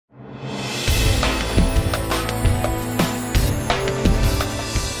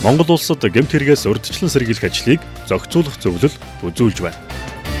Монгол улсад гэмт хэрэгээс урьдчилан сэргийлэх ажлыг зохицуулах зөвлөл үзүүлж байна.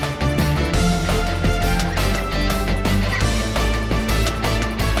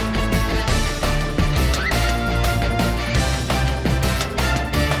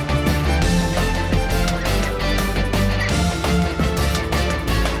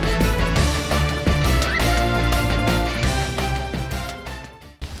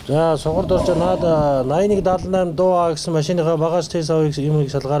 За сугард орж наад 8178 дуу гэсэн машиныхаа багаж тест авыг юмыг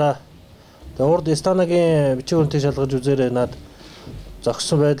шалгаараа. Тэгээ урд Станагийн бичиг үнэтэй шалгаж үзээрэй наад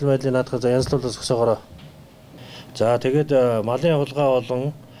зогссон байдлыг наадах за янзлуулаад зогсоогоорой. За тэгээд малын явуулгаа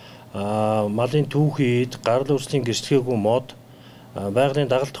болон малын түүхийд гарал үүслийн гэрчлэгээгүй мод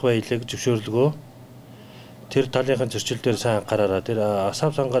байгалийн дагалдах баялаг зөвшөөрлөгөө тэр талынхын зөрчил дээр сайн анхаараарай. Тэр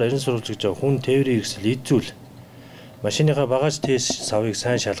асав сангаар эрен сурвалж гэж хүн тээврийн хэрэгсэл эзүүл машиныхаа багаж тест савыг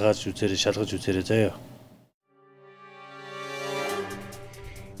сайн шалгаж үзээрэй заяа.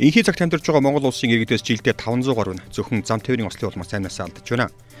 Инхий цагт амьдарч байгаа Монгол улсын иргэдээс жилдээ 500 гаруй нь зөвхөн зам тээврийн ослын улмаас амнаас алдаж байна.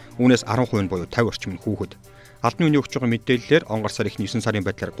 Үүнээс 10% буюу 50 орчим нь хүүхэд. Албаны үний өгч байгаа мэдээллээр он гар сар их 9 сарын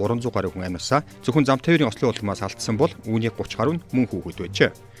байдлаар 300 гаруй хүн амнасаа зөвхөн зам тээврийн ослын улмаас алдсан бол үүний 30 гаруй нь мөн хүүхэд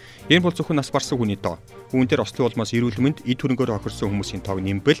байжээ. Энэ бол зөвхөн нас барсан хүний тоо. Үүн дээр ослын улмаас эрүүл мэнд эд хөрөнгөөр хохирсон хүмүүсийн тоог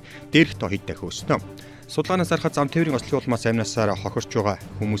нэмбэл дээрх тоо хэд дахин өснө. Судалгаанаас харахад зам тээврийн ослын улмаас амнасаар хохирч байгаа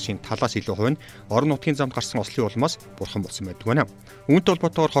хүмүүсийн талаас илүү хувь нь орон нутгийн замд гарсан ослын улмаас бурхан болсон байдаг байна. Үүнтэй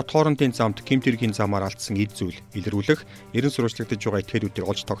холбоотойгоор хот хоорондын замд гэмт хэргийн замаар алдсан эд зүйл илрүүлэх, эрен сурвалжлагдаж байгаа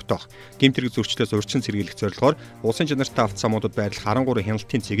этгээдүүдийг олж тогтоох, гэмт хэрэг зөрчлөөс урьдчилан сэргийлэх зорилгоор улсын чанартай автосамуудад байрлах 13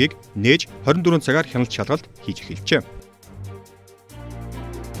 хяналтын цэгийг нээж 24 цагаар хяналт шалгалт хийж эхэлжээ.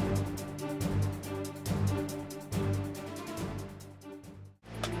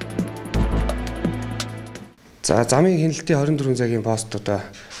 За замын хяналтын 24 цагийн пост одоо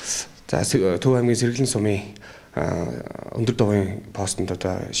Төв аймгийн Сэргийлэн сумын өндөр довын постонд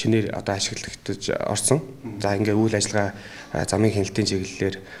одоо шинээр одоо ашиглагдаж орсон. За ингээ үйл ажиллагаа замын хяналтын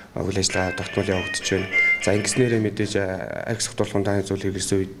чиглэлээр үйл ажиллагаа тогтмол явагдаж байна. За ингэснээрээ мэдээж арх согтуулгын дааны зүйл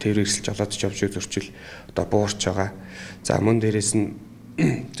хэрэгсэн үед тээврийн эрсэлж олоод явж зөрчил одоо буурч байгаа. За мөн дээрээс нь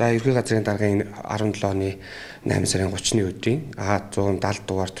за ерхий газрын даргын 17 оны 8 сарын 30-ны өдрийн 170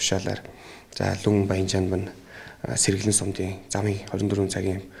 дугаар тушаалаар за Лүн Баянчаан Сэргийлэн сумын замын 24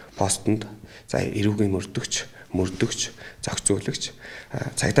 цагийн постонд за эрүүгийн мөрдөгч, зохицуулагч,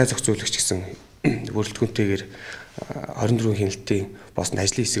 цагдаа зохицуулагч гэсэн бүрэлдэхүүнтэйгээр 24 хяналтын постнд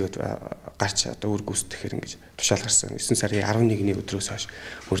ажлын хэсэг гарч одоо үр гүйцэтгэхээр ингэж тушаал гарсан. 9 сарын 11-ний өдрөөс хойш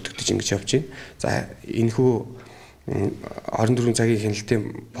мөрдөгдөж ингэж явж байна. За энэхүү 24 цагийн хяналтын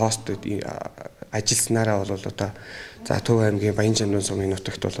постод ажилласнараа бол одоо за Төв аймгийн Баянчаан сумын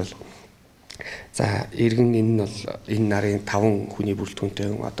нутагт бол за иргэн энэ нь бол энэ нарын 5 хүний бүрэлдэхүүнтэй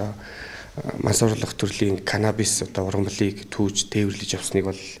одоо мансуурлах төрлийн канабис одоо ургамлыг түүж тээвэрлэж явсныг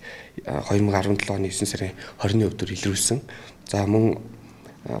бол 2017 оны 9 сарын 20-ны өдөр илрүүлсэн. За мөн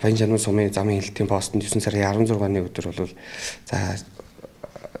Баянчаан сумын замын хяналтын постонд 9 сарын 16-ны өдөр бол за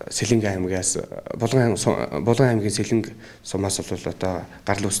Сэлэнг аймгаас Булган аймгийн Сэлэнг сумаас бол одоо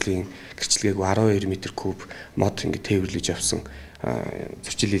гарал үүслийн гэрчлэгээгүй 12 м3 мод ингэ тээвэрлэж явсан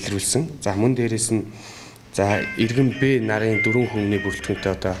зөрчил илрүүлсэн. За мөн дээрээс нь за иргэн Б нарын 4 хүмүүний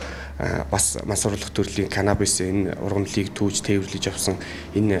бүрэлдэхүүнтэй одоо бас мансуурлах төрлийн канабис энэ ургамлыг түүж тээвэрлэж явсан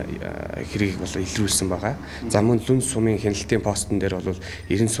энэ хэргийг бол илрүүлсэн байгаа. За мөн Лүн сумын хяналтын постон дээр бол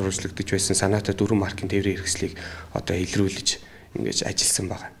эрен сурвалжлагдаж байсан санаатай 4 маркийн тээврийн хэрэгслийг одоо илрүүлж ингэж ажилласан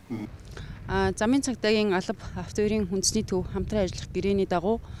байгаа. Замын цагдаагийн алба автоэрийн хүнсний төв хамтран ажиллах гэрээний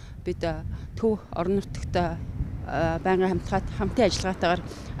дагуу бид төв орон нутагт байнгын хамтын ажиллагаатайгаар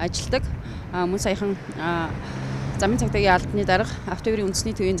ажилладаг. Мөн саяхан замын цагдаагийн албаны дарга автоэрийн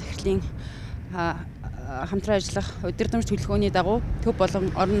үндэсний төвийн захирлын хамтран ажиллах удирдамж төлөвлөгөөний дагуу төв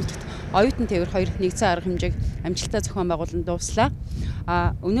болон орон нутагт оюутан тээвэр 2 нэгдсэн арга хэмжээг амжилттай зохион байгуулан дууслаа.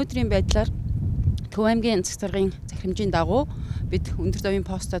 Өнөөдрийн байдлаар Төв аймгийн цэцэргийн захирамжийн дагуу бид өндөр довын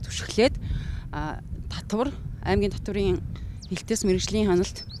постоо түшиглээд аймгийн татврын хилтээс мэргэжлийн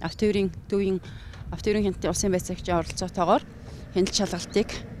ханалт автоэрийн хяналтын улсын байцаагчийн оролцоотойгоор хяналт шалгалтыг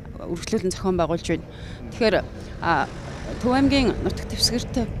үргэлжлүүлэн зохион байгуулж байна. Тэгэхээр Төв аймгийн нутаг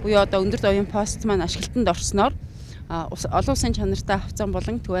дэвсгэрт буюу одоо өндөр довын пост маань ашиглалтанд орсноор олон улсын чанартай авцсан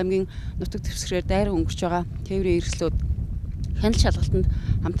болон Төв аймгийн нутаг дэвсгэрээр дайран өнгөрч байгаа тээврийн эрсдлүүд хяналт шалгалтанд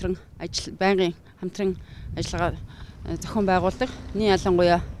байнгын хамтран ажиллагаа зохион байгуулдаг.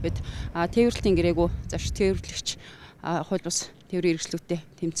 Ялангуяа бид тээвэрлэлийн гэрээгүү завш тээвэрлэгч хууль бус тээврийн эрсдлүүдтэй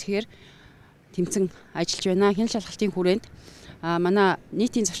тэмцэн ажиллаж байна. Хяналт шалгалтын хүрээнд манай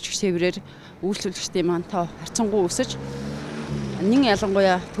нийтийн зорчигч тээврээр үйлчлүүлэгчдийн маань тоо харьцангуй өсөж нэн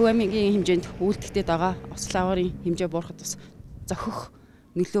ялангуяа Төв аймгийн хэмжээнд үйлдэгдээд байгаа ослын аварын хэмжээ буурахад бас зохих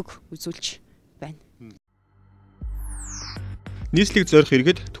нөлөөг үзүүлж байна. Нийслэг зорих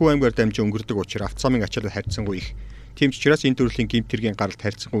иргэд Төв аймгаар дамжин өнгөрдөг учраас автозамын ачаалал харьцангуй их. Тийм ч учраас энэ төрлийн гэмт хэргийн гаралт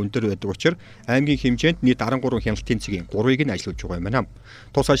харьцангуй өндөр байдаг учраас аймгийн хэмжээнд нийт 13 хяналтын цэгийн 3-ыг нь ажиллуулж байгаа юм байна.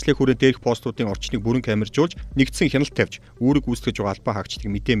 Тус ажлын хүрээнд дээрх постуудын орчныг бүрэн камержуулж нэгдсэн хяналт тавьж үүрэг гүйцэтгэж байгаа албан хаагчдыг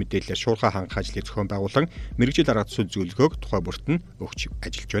мэдээлэлээр шуурхай хангах ажлыг зохион байгуулан мэргэжил арга зүйн зөвлөгөөг тухай бүрт нь өгч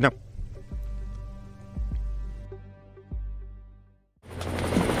ажиллаж байна.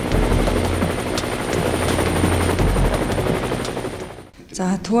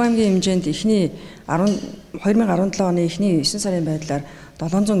 За Төв аймгийн хэмжээнд эхний 2017 оны эхний 9 сарын байдлаар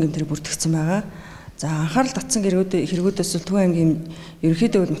 700 гэмтэр бүртгэгдсэн байгаа. За анхаарал татсан хэрэгүүдээс Төв аймгийн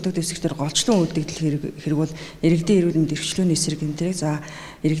ерөнхийдөө нутаг дэвсгчдэр голчлон үүдэгдэл хэрэг бол иргэдийн эрүүл мэнд эрхчлөөний эсрэг гэмтрийг за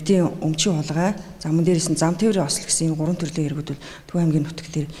иргэдийн өмчийн хулгай за мөн дээрээс нь зам тээврийн осол гэсэн энэ 3 төрлийн хэрэгүүд бол Төв аймгийн нутаг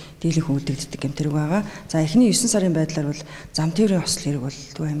дээр дийлэнх үүдэгддэг гэмтрэг байгаа. За эхний 9 сарын байдлаар бол зам тээврийн осол хэрэг бол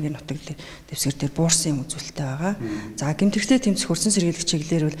Төв аймгийн нутаг дэвсгэр дээр буурсан үзүүлэлттэй байгаа. За гэмтрэгтэй тэмцэх хурцэн сэргийлэх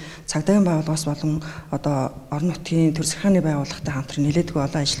чиглэлээр бол цагдаагийн байгууллагаас болон одоо орон нутгийн төр захиргааны байгууллагатай хамтран нэлээдгүй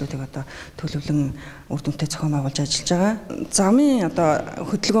олон ажлуудыг одоо төлөвлөн үр дүнтэй зохион байгуулж ажиллаж байгаа. Замын одоо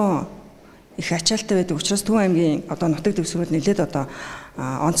хөдөлгөөн их ачаалттай байдаг учраас Төв аймгийн одоо нутаг дэвсгэрүүд нэлээд одоо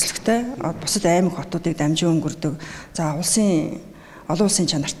онцлогтой бусад аймаг хотуудыг дамжин өнгөрдөг. За олон улсын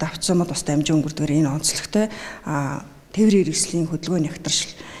чанартай автозамууд бас дамжин өнгөрдөгөр энэ онцлогтой тээврийн хэрэгслийн хөдөлгөөний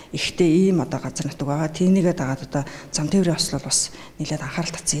хягтаршил ихтэй ийм одоо газар нутаг байгаа. Тийнийгээ дагаад одоо зам тээврийн осол бол бас нэлээд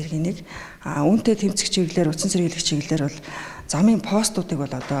анхаарал татсан хэрэг нэг. Үүнтэй тэмцэх чиглэлээр утсан сэргийлэх чиглэлээр бол замын постуудыг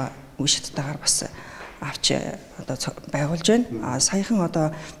бол одоо үе шаттайгаар бас авч одоо байгуулж байна. Саяхан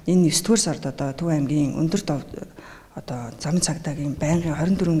одоо энэ 9-р сард одоо Төв аймгийн өндөр одоо замын цагдаагийн байнгын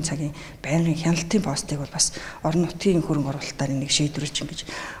 24 цагийн байнгын хяналтын постыг бол бас орон нутгийн хөрөнгө оруулалтаар нэг шийдвэрлэж ингэж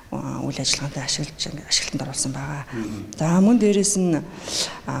үйл ажиллагаанд ашиглалтанд оруулсан байгаа. За мөн дээрээс нь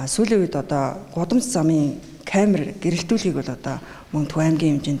сүүлийн үед одоо гудамж замын камер гэрэлтүүлгийг бол одоо мөн Төв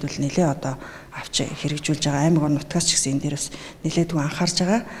аймгийн хэмжээнд бол нэлээ одоо авч хэрэгжүүлж байгаа. Аймаг орон нутгаас ч гэсэн энэ дээрээс нэлээдгүй анхаарч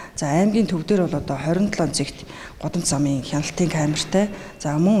байгаа. За аймгийн төв дээр бол одоо 27 зэгт гудамж замын хяналтын камертай.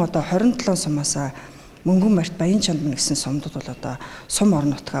 За мөн одоо 27 сумаас Мөнгөн Март Баян Чандман гэсэн сумдууд бол одоо сум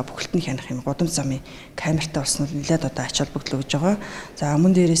орон нутгаа бүхэлд нь хянах юм гудамж замын камертай болсон нь нэлээд одоо ач холбогдол өгж байгаа. За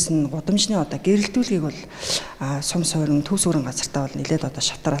мөн дээрээс нь гудамжны одоо гэрэлтүүлгийг бол сум суурин төв суурин газартаа бол нэлээд одоо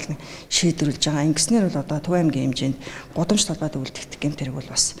шатараалан шийдвэрлэж байгаа. Ингэснээр бол одоо Төв аймгийн хэмжээнд гудамж талбайд үлдэгдэх гэмтэрэг бол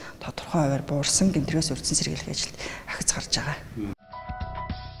бас тодорхой хуваар буурсан гэмтрээс урьдчилан сэргийлэх ажилд ахиц гарч байгаа.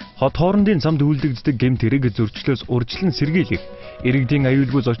 Хот хоорондын замд үлдэгддэг гэмтэрэг зөрчлөөс урьдчилан сэргийлэх иргэдийн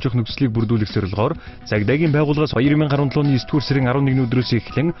аюулгүй зорчих нөхцөлийг бүрдүүлэх зорилгоор цагдаагийн байгууллагаас 2017 оны 9-р сарын 11-ний өдрөөс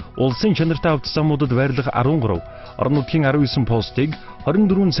эхлэн улсын чанартай автозамуудад байрлах 13, орон нутгийн 19 постыг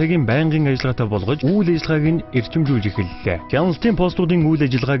 24 цагийн байнгын ажиллагаатай болгож үйл ажиллагааг нь эрчимжүүлж эхэллээ. Хяналтын постуудын үйл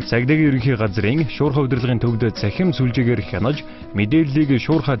ажиллагааг цагдаагийн ерөнхий газрын шуурхай удирдлагын төвд цахим сүлжээгээр хянаж, мэдээллийг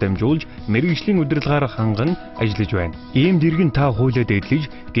шуурхай дамжуулж, мэргэжлийн удирдлагаар ханган ажиллаж байна. Ийм дэргэн та хуулиад эдлэж,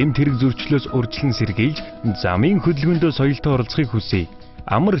 гэмт хэрэг зөрчлөөс урьдчилан сэргийлж, замын хөдөлгөөндөө соёлтой оролцохыг хүсье.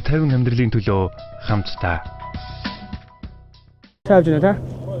 Амар тайван амьдралын төлөө хамтдаа. Таавж байна та.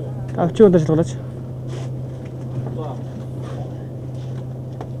 Авчи удаж тоглож.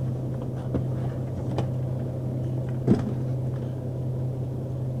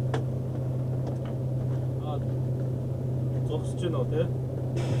 Зогсож байна уу те?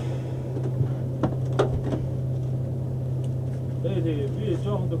 Би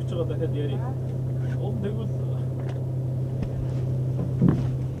жоохон дөгч байгаа дахиад яри. Тэгвэл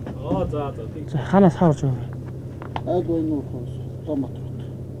за ханаас хаарж байна. Айгүй нөх томатрот.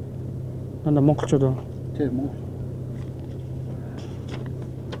 Нанда монголчууд уу? Тийм монгол.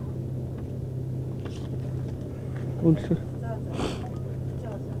 Үнэхээр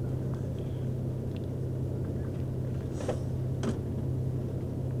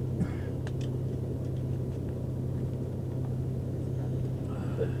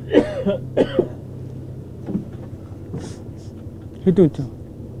хэдэн үү?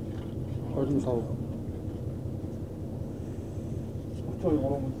 25.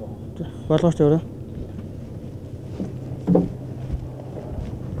 Болгооч өөрөө.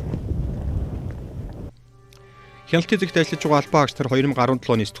 Хяналтын зэгт ажиллаж байгаа албан хаагч нар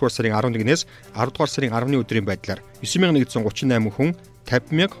 2017 оны 9-р сарын 11-ээс 10-р сарын 10-ны өдрийн байдлаар 9138 хүн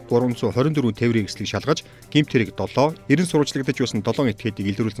 50324 тээврийн хэрэгслийг шалгаж, гэмт хэрэг 7, 90 сурвалжлагдаж байсан 7 этгээдийг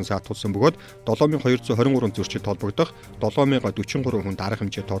илрүүлсэн саатуулсан бөгөөд 7223 зөрчил толбогдох, 7043 хүн дарга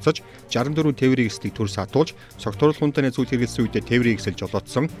хэмжээ тооцож, 64 тээврийн хэрэгслийг төр саатуулж, согтууруулах хүнтэй зүйл хэрэгэлсэн үедээ тээврийн хэрэгсэл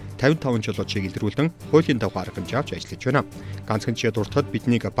жолоодсон 55 жолоочийг илрүүлэн хуулийн дагуу арга хэмжээ авч ажиллаж байна. Ганцхан жишээ дуртахад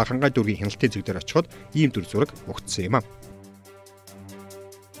биднийг Бахангай дүүргийн хяналтын зэг дээр очиход ийм төр зураг өгсөн юм а.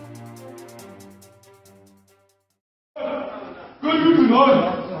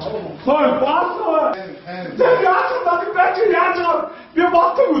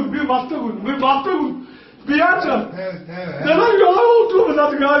 Би яаж надад яагаад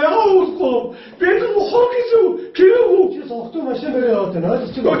надад яагаад би тэр хогисүү кирүү чи сохтуу машин бэрээ яваад байна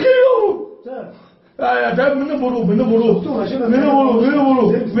чи кирүү аа да минь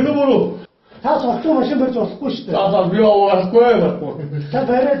буруу та сохтуу машин барьж болохгүй шүү дээ за би явахгүй та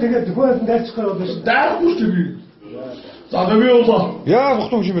барай тэгээд хөөсөн дайчих гоо шүү дайхгүй шүү би за би яваа яа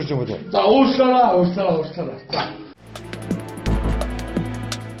сохтуу машин барьж юм бэ за уушлаа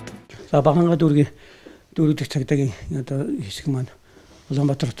За баганга дүүргийн дүүргэх цагдаагийн одоо хэсэг маань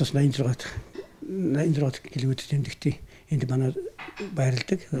Улаанбаатар хотоос 86 км тэмдэгтээ энд манай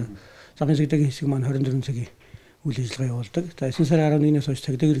байрладаг. Цагаан цагдаагийн хэсэг маань 24 цагийн үйл ажиллагаа явуулдаг. За 9 сарын 11-ээс хойш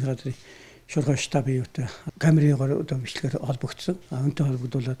цагдаагийн газрын шуурхай штабын үүтэй камерыгаар одоо бичлэгээр холбогдсон. Өнтэй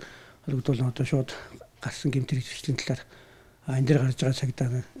холбогдуулан одоо шууд гарсан гэмтрэг зэвслийн талаар энэ дээр гарч байгаа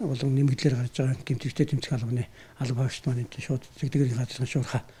цагдаа болон нэмэгдлэр гарч байгаа гэмтрэгтэй тэмцэх албаны алба багшд маань энэ шууд цагдаагийн газрын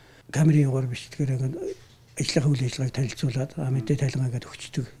шуурхай камерыгаар бичлэгээр ажлынхаа үйл ажиллагааг танилцуулаад мэдээ тайлгаа ингээд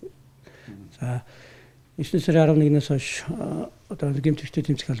өгчдөг. За 9 сарын 11-ээс хойш одоо гэмтрэгтэй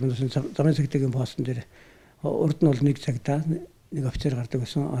тэмцэх албанаас замын цагдаагийн постн дээр урд нь бол нэг цагдаа нэг офицер гардаг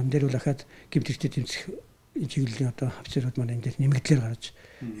байсан. Энэ дээр бол ахаад гэмтрэгтэй тэмцэх чиглэлийн одоо офицерууд маань энэ дээр нэмэгдлэр гарч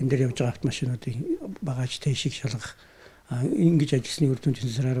энэ дээр явж байгаа автомашинуудыг багаж тэшиг шалгах ингэж ажилласны үр дүн 9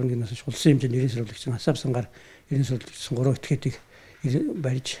 сарын 11-ээс хойш улсын хэмжээнд нэрийн сурвалжлагч асар сангаар нэрийн сурвалжлагч 3 этгээдийг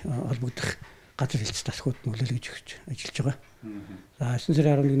барьж холбогдох газар хэлц тасгууд нөлөөлж өгч ажиллаж байгаа. За 9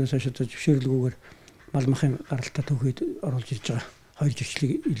 сарын 11-ээс хойш одоо зөвшөөрлгүйгээр мал махын гаралтаа төвхөд оруулж ирж байгаа хоёр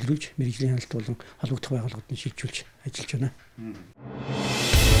зөрчлийг илрүүлж мэрэгжлийн хяналт болон холбогдох байгууллагууд нь шилжүүлж ажиллаж байна.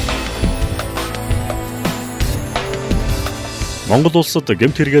 Монгол улсад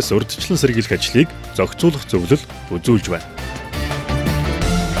гэмт хэрэгээс урьдчилан сэргийлэх ажлыг зохицуулах зөвлөл үзүүлж байна.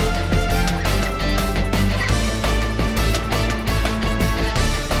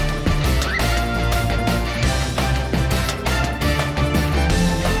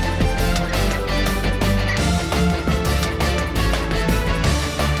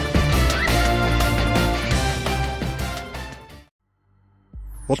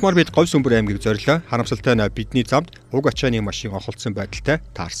 Улмаар бид Говь Сүмбэр аймгийг зориулаа. Харамсалтай нь бидний замд уг ачааны машин онхолцсон байдалтай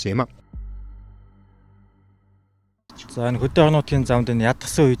таарсан юм а. За энэ хөдөө орнуудын замд энэ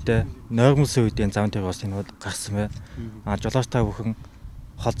ядгсан үедээ нойрмолсон үедээ замд яваас энэ гарсан байна. Жолоочтой бүхэн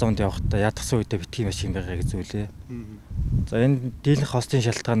хол замд явахдаа ядгсан үедээ битгий машин байгаа гэж зүйлээ. За энэ дийлэнх хостын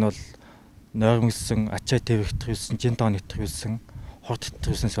шалтгаан нь бол нойрмолсон, ачаа твэгтгүүлсэн, жинтон нэвтгүүлсэн, хорт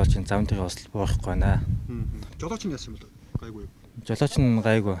нэвтгүүлсэнээс болж энэ замд яваас буурахгүй байна. Жолооч нь яасан юм бэ? Гайгүй. Жолооч нь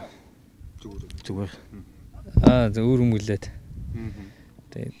гайгүй. Зүгээр. Өөр хүмүүлээд.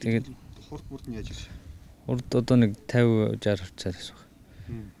 Тэгээд хурд мурд нь яаж ирсэн? Хурд одоо нэг 50 60 цаас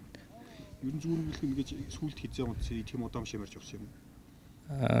байна. Ер нь зүгээр хүмүүлэх ингэж сүулт хийзээ унтсыг тийм удаан шимэрч явсан юм.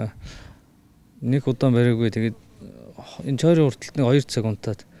 Нэг удаан бариаггүй. Тэгээд энэ чойрын урталт нэг 2 цаг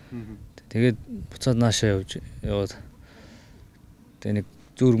унтаад. Тэгээд буцаад наашаа яваад. Тэгээд нэг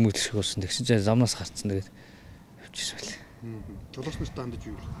зүүр хүмүүлэх шиг болсон. Тэгсэн чинь замнаас гарцсан. Тэгээд явчихсан байл. Жолооч нарт дандаж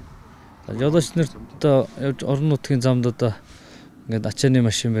юу? Жолооч нарт явж орон нутгийн замд одоо ингээд ачааны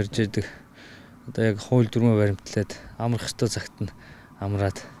машин барьж идэг. Одоо яг хууль дүрмөө баримтлаад амрах ёстой цагт нь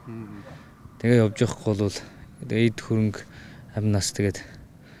амраад. Тэгээ явж явахгүй бол эд хөрөнгө амнаас тэгээд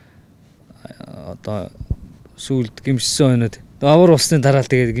одоо сүүлд гимшсэн өнөд авар усны дараа л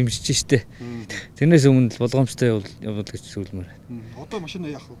тэгээд гимшиж штэ. Тэрнээс өмнө л болгоомжтой явуул гэж сүлмээр. Одоо машин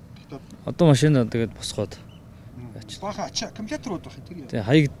яах вэ? Одоо машин тэгээд босгоод баха ачаа компьютерууд байх тийм. Тий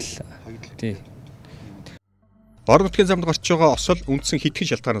хаягдл. Тий. Орон нутгийн замд гарч байгаа осол үндсэн хитгэн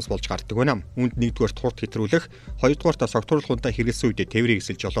шалтгаанаас болж гардаг байна. Үүнд нэгдүгээр хурд хэтрүүлэх, хоёрдугаар согтууруулах хүнтэй хэрэгэлсэн үедээ тээврийг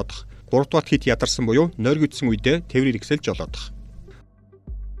эсэлж жолоодох. Гуравдугаар хит ядарсан буюу нойргидсэн үедээ тээврийг эсэлж жолоодох.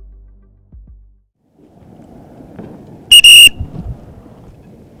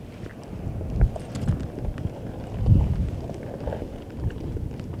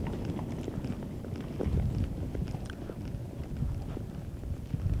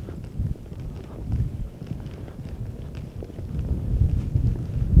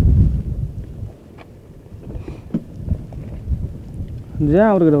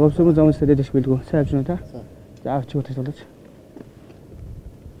 За 우리가 없으면 замын стрелять билгүү. Сайн авч та. За авч утаж болооч.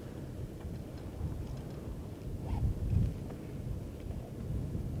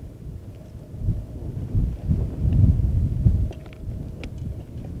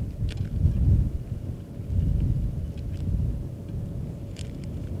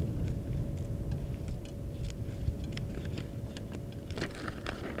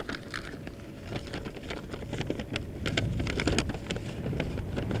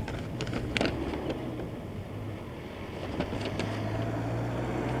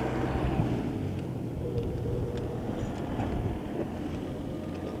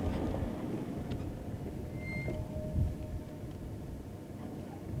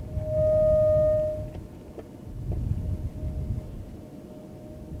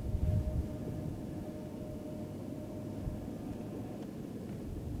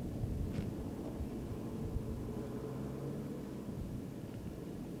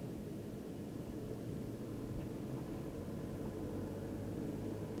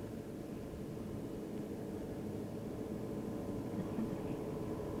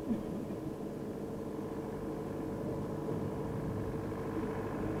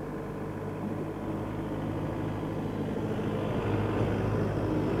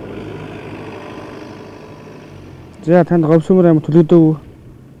 За танд Говьсүмэр аймаг Төлөвдөв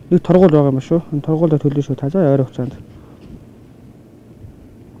нэг торгуул байгаа юм шүү. Энэ торгуулаа төлнө шүү. Та заа ойр хугацаанд.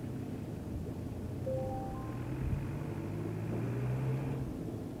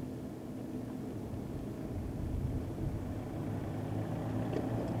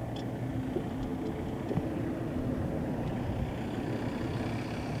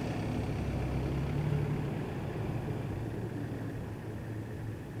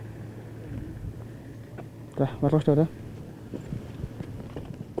 За, маргааш тавья.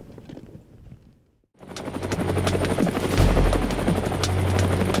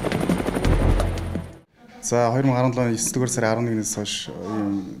 За 2017 оны 9-р сарын 11-ээс хойш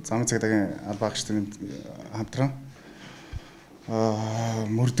ийм замын цагдаагийн албаагчдын хамтран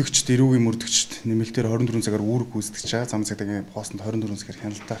мөрдөгчд, эрүүгийн мөрдөгчд нэмэлтээр 24 цагаар үүрэг гүйцэтгэж байгаа. Замын цагдаагийн постонд 24 цагаар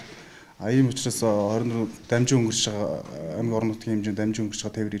хяналтаар. Ийм учраас 24 дамжин өнгөрч байгаа аймаг орон нутгийн хэмжээнд дамжин өнгөрч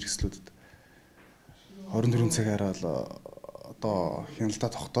байгаа тээвэр хэрэгслүүдэд 24 цагаар бол одоо хяналтаа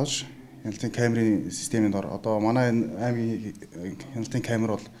тогтоож хяналтын камерын системийн дор одоо манай аймгийн хяналтын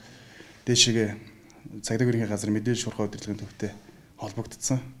камер бол дээшээгээ цагдаагийн газар мэдээлэл шуурхай удирдлагын төвтэй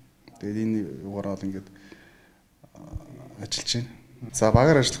холбогдсон. Тэгээд энэ юугаар бол ингээд ажиллаж байна. За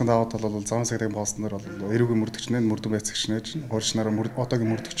багаар ажиллахын даваа тал бол замын цагдаагийн постноор бол эрүүгийн мөрдөгчнээ мөрдөн байцаагч нэж хурцнараа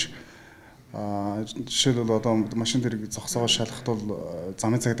одоогийн мөрдөгч жишээлбэл одоо машин дээр зогсоогоо шалгахад бол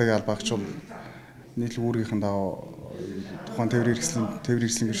замын цагдаагийн албаагч бол нийтлэг үүргийнхэн даваа тухайн тээвэр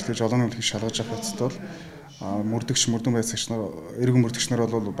хэрэгслийн гэрчлэлж олонний үлгийг шалгаж авах хэвчтэй бол мөрдөгч мөрдөн байцаагч нар эрүүгийн мөрдөгч нар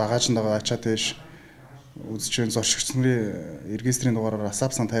бол багаажин дагаа ачаа тийш үзэж зоршигч нарын регистрийн дугаараар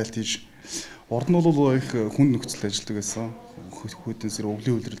асаапсан тайлт хийж урд нь бол их хүнд нөхцөлд ажилладаг байсан. Хүйтэн зэрэг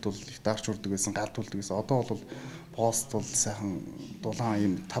өвлийн үйлрэлд бол их даарч урдаг байсан, галдуулдаг байсан. Одоо бол пост бол сайхан дулаан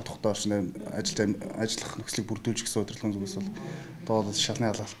ийм тав тухтай орчны ажиллах нөхцөлийг бүрдүүлж гисэн удирдлагын зүгээс бол одоо бол шалны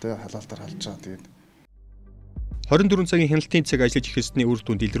халаалтаар халж байгаа. Тэгээд 24 цагийн хяналтын цаг ажиллаж эхэлсний үр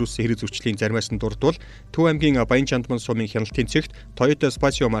дүнд илрүүлсэн хэрэг зөрчлийн заримаас нь дурдвал Төв аймгийн Баян Чандман сумын хяналтын цэгт Toyota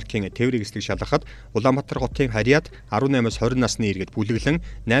Spacio маркийн тээврийн эслэг шалгахад Улаанбаатар хотын Харьяат 18-аас 20 насны иргэд бүлэглэн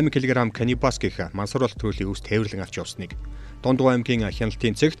 8 кг канибас гэх мансууруулах төрлийн өвс тээвэрлэн авч явсныг Дундгой аймгийн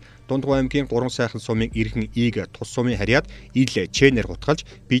хяналтын цэгт Дундгой аймгийн 3 сайхан сумын иргэн Иг тус сумын Харьяат ил Чэнэр гутгалж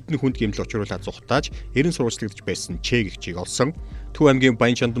бидэн хүнд гэмтэл учруулаад зүхтааж 90 сурвалжлагдж байсан Ч гэгчийг олсон. Төв аймгийн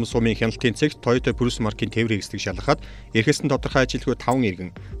Баян Чандман сумын хяналтын цэгт Toyota Prius маркийн тээврийн эслэг шалгахад эрхэс нь тодорхой ажилгүй 5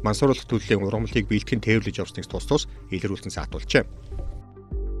 иргэн мансууруулах төлөвийн ургамлыг бэлтгэн тээвэрлэж явсныг тус илрүүлсэн саатуулжээ.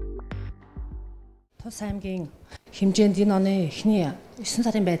 Тус аймгийн хэмжээнд энэ оны эхний 9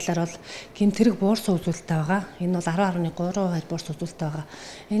 сарын байдлаар бол гэмтэрэг буурсан үзүүлэлттэй байгаа. Энэ бол 10.3% буурсан үзүүлэлттэй байгаа.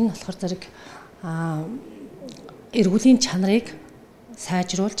 Энэ нь болохоор зэрэг эргүүлийн чанарыг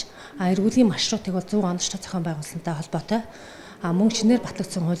сайжруулж, эргүүлийн маршрутыг бол зөв оновчтой зохион байгуулсантай холбоотой. Мөн чинээр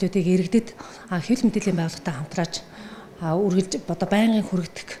батлагдсан хуулиудыг иргэдэд хэвлэл мэдээллийн байгууллагатай хамтрааж үргэлж одоо байнгын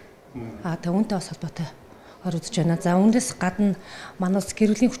хүргэх үүнтэй бас холбоотой оролцож байна. За үүнээс гадна манаас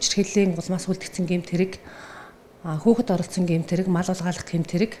гэрүүлийн хүчирхийллийн улмаас үлдэгдсэн гэмт хэрэг, хүүхэд оролцсон гэмт хэрэг, мал улгаалах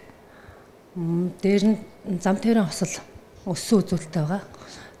гэмт хэрэг, дээр нь зам тээврийн хосол өссөн үзүүлэлттэй байгаа.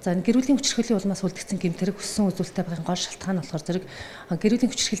 За гэрүүлийн хүчирхийллийн улмаас үлдэгдсэн гэмт хэрэг өссөн үзүүлэлттэй байгаа гол шалтгаан нь болохоор зэрэг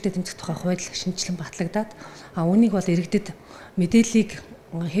гэрүүлийн хүчирхийлэлтэд тэмцэх тухай хууль шинжилэн батлагдаад үүнийг бол иргэдэд мэдээллийг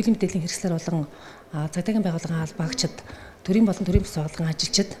хэвлэл мэдээллийн хэрэгслэр болон цагдаагийн байгууллагын албаагчид төрийн болон төрийн бус байгууллагын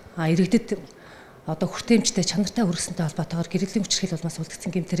ажилчид иргэдэд одоо хүртээмжтэй чанартай хүргэсэнтэй холбоотойгоор гэрээлийн хүчирхийлэл улмаас үлдэгдсэн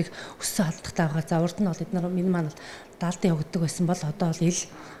гэмт хэрэг өссөн халдлагатай байгаа. За урд нь бол эдгээр миний маань даалдан явагддаг байсан бол одоо бол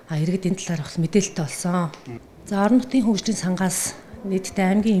иргэд энэ талаар бас мэдээлэлтэй болсон. За орон нутгийн хөгжлийн сангаас нийтдээ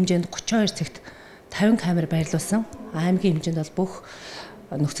аймгийн хэмжээнд 32 цагт 50 камер байрлуулсан. Аймгийн хэмжээнд бол бүх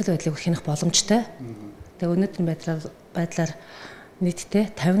нөхцөл байдлыг хянах боломжтой. Тэгээ өнөөдрийн байдлаар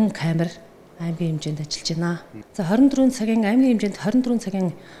нийтдээ 50 камер аймгийн хэмжээнд ажиллаж байна. За 24 цагийн аймгийн хэмжээнд 24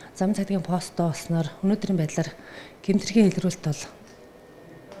 цагийн замын цагдаагийн постоо болсноор өнөөдрийн байдлаар гэмтэргийн илрүүлэлт бол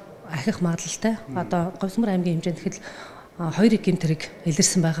ахих магадлалтай. Одоо Говьсүмэр аймгийн хэмжээнд ихэд 2 гэмтэрэг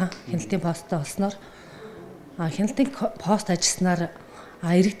илэрсэн байгаа. Хяналтын постоо болсноор хяналтын пост ажилласнаар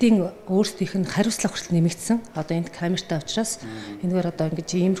иргэдийн өөрсдийнх нь хариуцлага хүртэл нэмэгдсэн. Одоо энд камертай учраас энэгээр одоо ингэж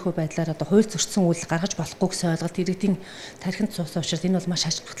иймэрхүү байдлаар одоо хууль зөрчсөн үйл гаргаж болохгүй гэсэн ойлголт иргэдийн тархинд суусан учраас энэ бол маш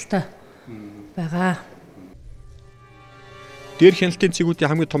ач холбогдолтой байгаа. Дээр хяналтын цэгүүдийн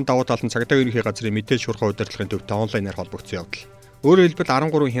хамгийн том давуу тал нь цагдаагийн ерөнхий газрын мэдээлэл шуурхай удирдлагын төвтэй онлайнаар холбогдсон явдал. Өөрөөр хэлбэл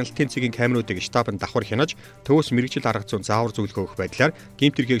 13 хяналтын цэгийн камеруудыг штаб нь давхар хянаж, төвөөс мэрэгжил арга зүйн заавар зөвлөгөө өгөх байдлаар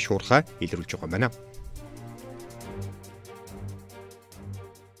гэмт хэргийг шуурхай илрүүлж байгаа юм байна.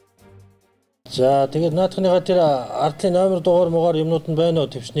 За тэгээд наадхныхаа тэр ардын номер дугаар муугаар юмнууд нь байна уу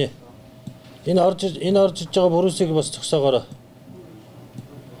твшний. Энэ орж иж байгаа бүрүүсийг бас зогсоогоорой.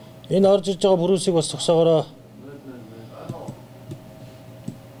 Энэ орж иж байгаа бүрүүсийг бас зогсоогоорой.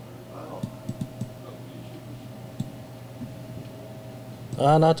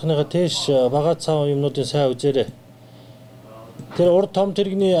 наадхныга тийш бага цав юмнуудын сайн үзээрэй. Тэр урд том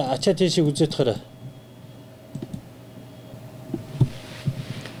тэрэгний ачаа тийшийг үзээд хараа.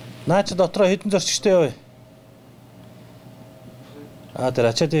 Наач дотроо хэдэн зорчигчтэй вэ? Тэр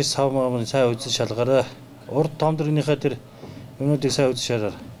ачаа тийш сав мамын сайн үзэж шалгаарай. Урд том тэрэгнийхээ тэр юмнуудыг сайн үзэж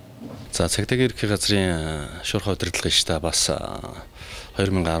шалгаарай. За цагдаагийн ерхий газрын шуурхай удирдлагын штабаас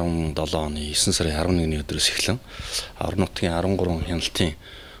 2017 оны 9 сарын 11-ний өдрөөс эхлэн орон нутгийн 13 хяналтын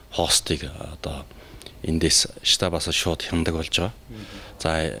хостыг одоо эндээс штабаас шууд хяндаг болж байгаа.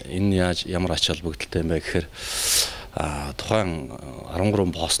 За энэ ямар ач холбогдолтой юм бэ гэхээр тухайн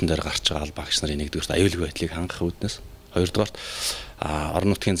 13 постн дээр гарч байгаа аль багш нарын нэгдүгээрт аюулгүй байдлыг хангах үүднээс, хоёрдугаарт орон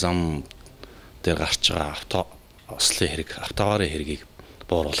нутгийн зам дээр гарч байгаа ослын хэрэг, автоварын хэргийг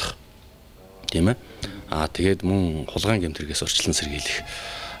бууруулах. Тийм ээ. Тэгээд мөн хулгайн гэмтэргээс урьдчилан сэргийлэх,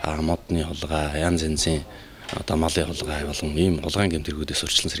 модны хулгай, янз янзын одоо малын хулгай болон ийм хулгайн гэмтэргүүдээс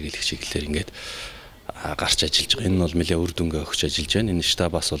урьдчилан сэргийлэх чиглэлээр ингээд гарч ажиллаж байгаа. Энэ нь бол нэлээд үр дүнгээ өгч ажиллаж байна. Энэ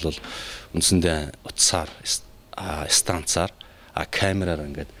штабаас бол үндсэндээ утсаар, станцаар, камераар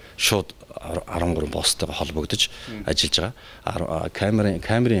ингээд шууд 13 посттойгоо холбогдож ажиллаж байгаа. Камерын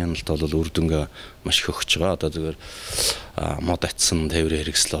хяналт бол үр дүнгээ маш их өгч байгаа. Одоо зүгээр мод атсан тээврийн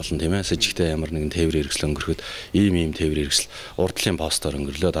хэрэгсэл болон тийм ээ. Сэжигтэй ямар нэгэн тээврийн хэрэгсэл өнгөрөхөд ийм тээврийн хэрэгсэл урдлын постоор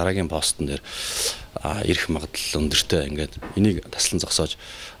өнгөрлөө. Дараагийн постн дээр ирэх магадлал өндөртэй ингээд энийг таслан зогсоож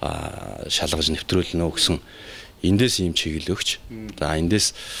шалгаж нэвтрүүлнэ гэсэн эндээс ийм чиглэл өгч. За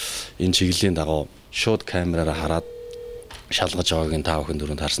эндээс энэ чиглэлийн дагуу шууд камераараа хараад шалгаж байгааг та бүхэн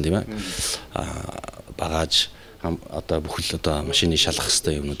дөрөнд харсан тийм ээ. Багаж одоо бүхэл одоо машины шалгах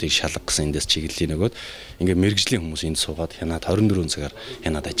хэвээр юмнуудыг шалгах гэсэн эндээс чиглэлийн нөгөөд ингээд мэрэгжлийн хүмүүс энд суугаад хянаад 24 цагаар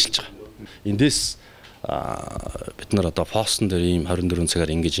хянаад ажиллаж байгаа. Эндээс бид нар одоо постн дээр ийм 24 цагаар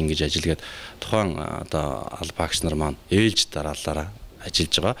ингэж ажиллагаад тухайн одоо аль багш нар маань ээлж дараалалаараа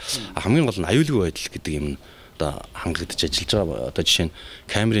ажиллаж байгаа. Хамгийн гол нь аюулгүй байдал гэдэг юм одоо хангагдаж ажиллаж байгаа. Одоо жишээ нь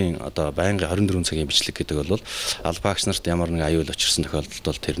камерын одоо байнгын 24 цагийн бичлэг гэдэг бол аль багш нарт ямар нэг аюул учирсан тохиолдолд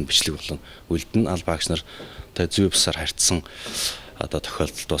бол тэр нь бичлэг болон үлдэн аль багш нар зүй бусаар харьцсан одоо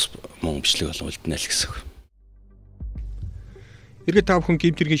тохиолдолд бас мөн бичлэг болон үлдэнэ л гэсэн үг. Иргэд та бүхэн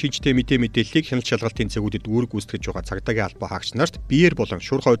гэмтэргийн шижтэй мэдээллийг хяналт шалгалтын цагуудад үүрэг гүйцэтгэж байгаа цагдаагийн албан хаагч нарт биеэр болон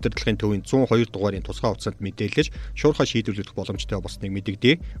шуурхай удирдлагын төвийн 102 дугаарын тусгай хугацаанд мэдээлж шуурхай шийдвэрлэх боломжтой болсныг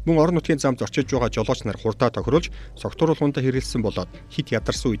мэдэгдэе. Мөн орон нутгийн замд орчиж байгаа жолооч нар хурдаа тохируулж согтууруулгуудаа хэрэгэлсэн болоод хит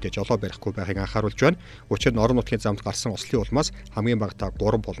ядарсан үедээ жолоо барихгүй байхыг анхааруулж байна. Учир нь орон нутгийн замд гарсан ослын улмаас хамгийн багадаа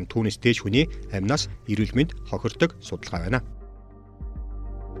 3 болон түүнээс дээш хүний амнаас эрүүл мэнд хохирдог судалгаа байна.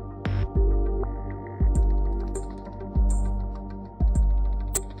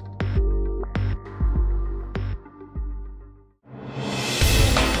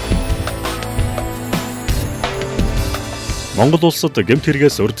 Монгол улсад гэмт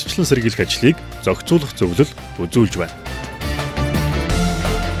хэрэгээс урьдчилан сэргийлэх ажлыг зохицуулах зөвлөл үзүүлж байна.